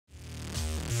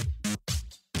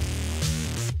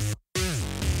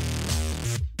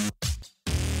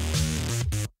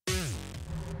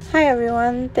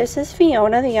everyone, this is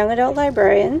Fiona, the Young Adult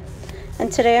Librarian, and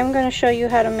today I'm going to show you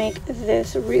how to make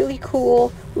this really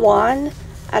cool wand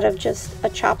out of just a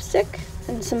chopstick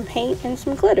and some paint and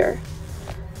some glitter.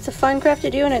 It's a fun craft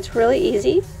to do and it's really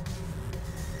easy.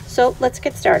 So let's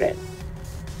get started.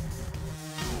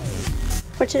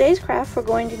 For today's craft we're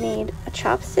going to need a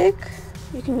chopstick.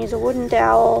 You can use a wooden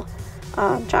dowel.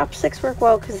 Chopsticks work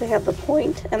well because they have the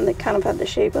point and they kind of have the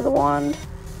shape of the wand.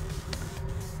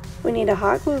 We need a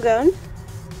hot glue gun.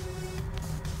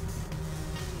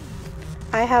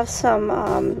 I have some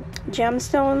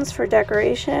gemstones for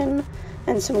decoration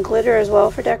and some glitter as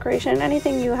well for decoration.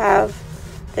 Anything you have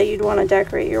that you'd want to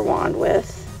decorate your wand with.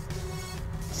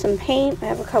 Some paint. I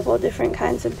have a couple of different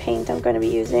kinds of paint I'm going to be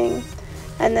using.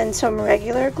 And then some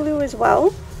regular glue as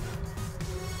well.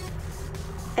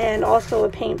 And also a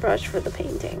paintbrush for the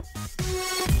painting.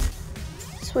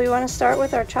 So we want to start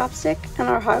with our chopstick and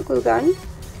our hot glue gun.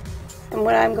 And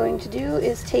what I'm going to do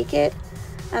is take it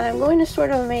and I'm going to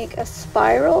sort of make a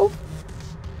spiral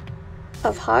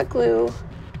of hot glue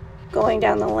going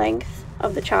down the length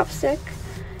of the chopstick.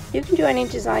 You can do any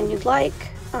design you'd like.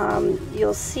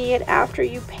 You'll see it after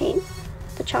you paint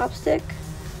the chopstick.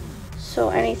 So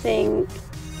anything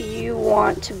you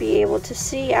want to be able to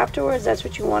see afterwards, that's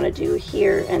what you want to do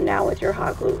here and now with your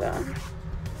hot glue gun.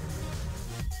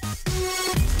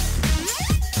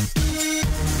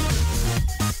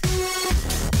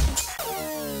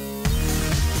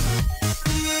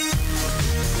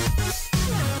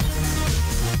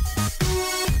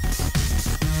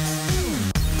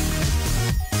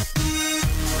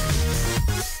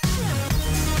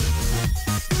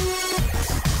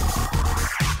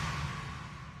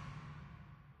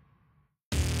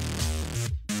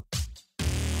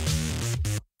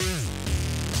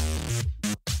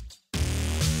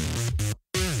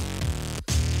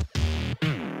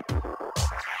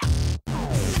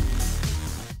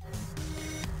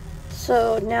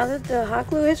 So now that the hot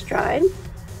glue is dried,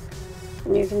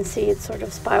 and you can see it's sort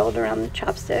of spiraled around the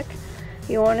chopstick,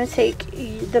 you want to take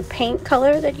the paint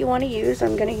color that you want to use.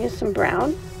 I'm going to use some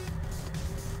brown.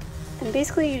 And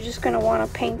basically you're just going to want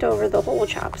to paint over the whole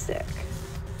chopstick.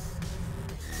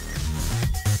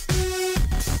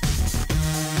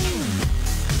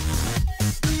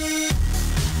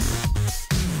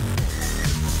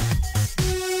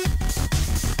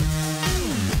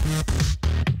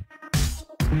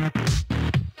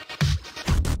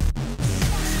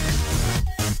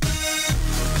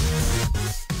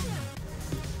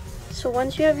 So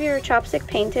once you have your chopstick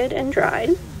painted and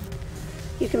dried,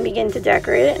 you can begin to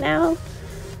decorate it now.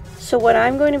 So what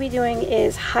I'm going to be doing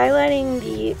is highlighting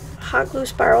the hot glue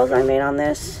spirals I made on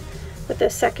this with a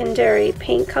secondary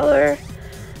paint color.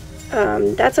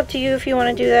 That's up to you if you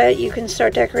want to do that. You can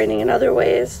start decorating in other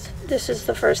ways. This is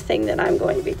the first thing that I'm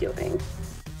going to be doing.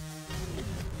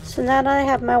 So now that I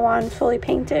have my wand fully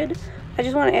painted, I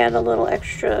just want to add a little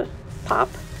extra pop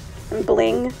and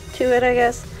bling to it, I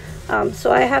guess.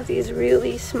 So I have these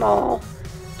really small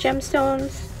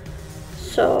gemstones,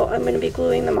 so I'm going to be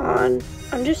gluing them on.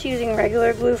 I'm just using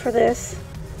regular glue for this.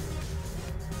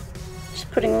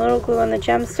 Just putting a little glue on the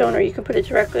gemstone, or you can put it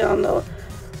directly on the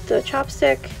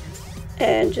chopstick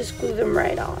and just glue them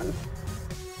right on.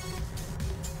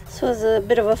 So as a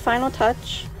bit of a final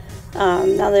touch, now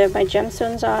that I have my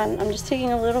gemstones on, I'm just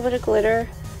taking a little bit of glitter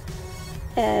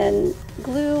and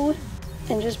glue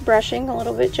and just brushing a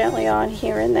little bit gently on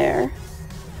here and there,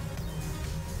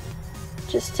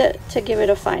 just to give it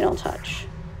a final touch.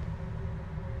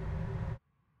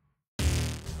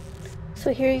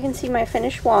 So here you can see my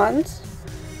finished wands.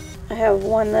 I have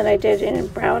one that I did in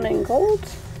brown and gold,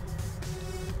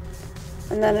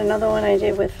 and then another one I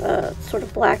did with sort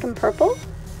of black and purple,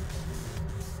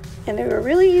 and they were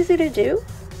really easy to do,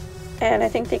 and I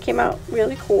think they came out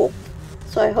really cool.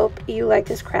 So I hope you like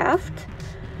this craft.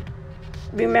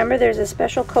 Remember, there's a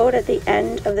special code at the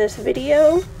end of this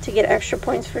video to get extra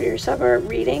points for your summer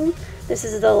reading. This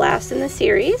is the last in the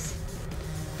series.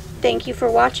 Thank you for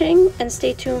watching and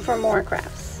stay tuned for more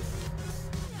crafts.